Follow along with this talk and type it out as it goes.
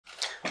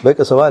بھائی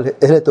کا سوال ہے،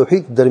 اہل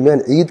توحید کے درمیان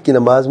عید کی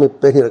نماز میں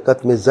پہلی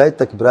رکعت میں زائد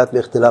تکبیرات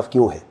میں اختلاف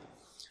کیوں ہے؟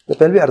 میں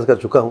پہلے بھی عرض کر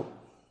چکا ہوں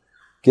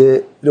کہ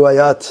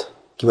روایات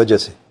کی وجہ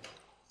سے،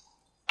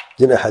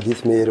 جن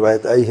احادیث میں یہ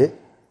روایت آئی ہے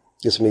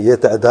جس میں یہ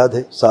تعداد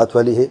ہے 7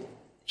 والی ہے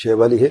 6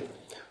 والی ہے،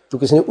 تو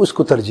کسی نے اس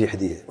کو ترجیح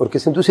دی ہے اور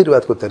کسی نے دوسری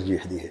روایت کو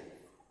ترجیح دی ہے.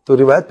 تو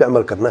روایت پہ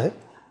عمل کرنا ہے.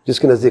 جس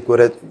کے نزدیک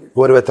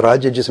وہ روایت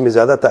راجح جس میں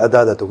زیادہ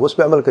تعداد ہے تو وہ اس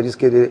پہ عمل کرے، جس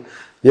کے لیے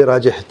یہ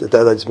راجح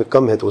تعداد جس میں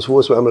کم ہے تو وہ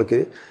اس پہ عمل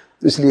کرے.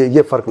 تو اس لیے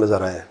یہ فرق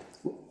نظر آیا ہے.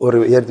 اور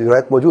یہ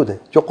روایت موجود ہیں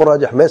جو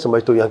راجح میں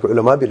سمجھتا ہوں یہاں کے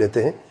علماء بھی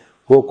لیتے ہیں.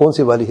 وہ کون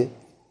سی والی ہے؟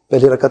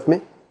 پہلی رکعت میں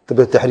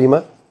تکبیرۃ تحریمہ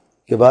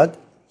کے بعد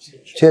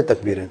 6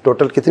 تکبیریں،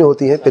 ٹوٹل کتنی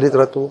ہوتی ہیں پہلی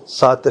رکعت میں؟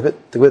 7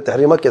 تکبیرۃ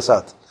تحریمہ کے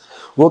ساتھ.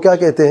 وہ کیا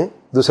کہتے ہیں،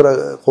 دوسرا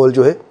قول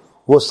جو ہے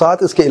وہ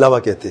 7 اس کے علاوہ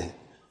کہتے ہیں.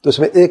 تو اس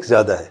میں ایک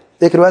زیادہ ہے،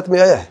 ایک روایت میں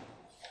آیا ہے.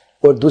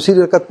 اور دوسری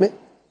رکعت میں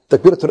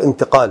تکبیرۃ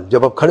الانتقال،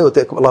 جب آپ کھڑے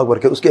ہوتے ہیں اللہ اکبر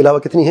کے، اس کے علاوہ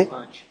کتنی ہیں؟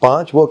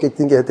 5. وہ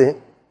کتنی کہتے ہیں؟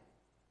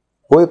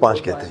 وہ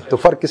 5 کہتے ہیں. تو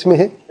فرق کس میں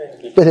ہے؟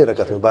 پہلے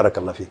رکعت میں. بارک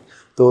اللہ فیک.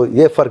 تو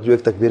یہ فرق جو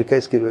ایک تکبیر کا،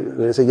 اس کی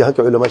وجہ سے یہاں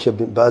کے علماء شیخ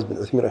بن باز بن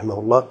عثیمین رحمہ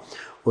اللہ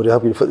اور یہاں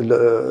کی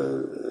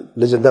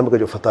لجنہ دائمہ کا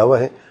جو فتاوی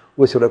ہے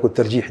وہ اس کو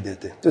ترجیح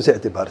دیتے ہیں. تو اس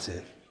اعتبار سے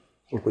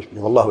ہے، کچھ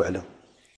نہیں. واللہ اعلم.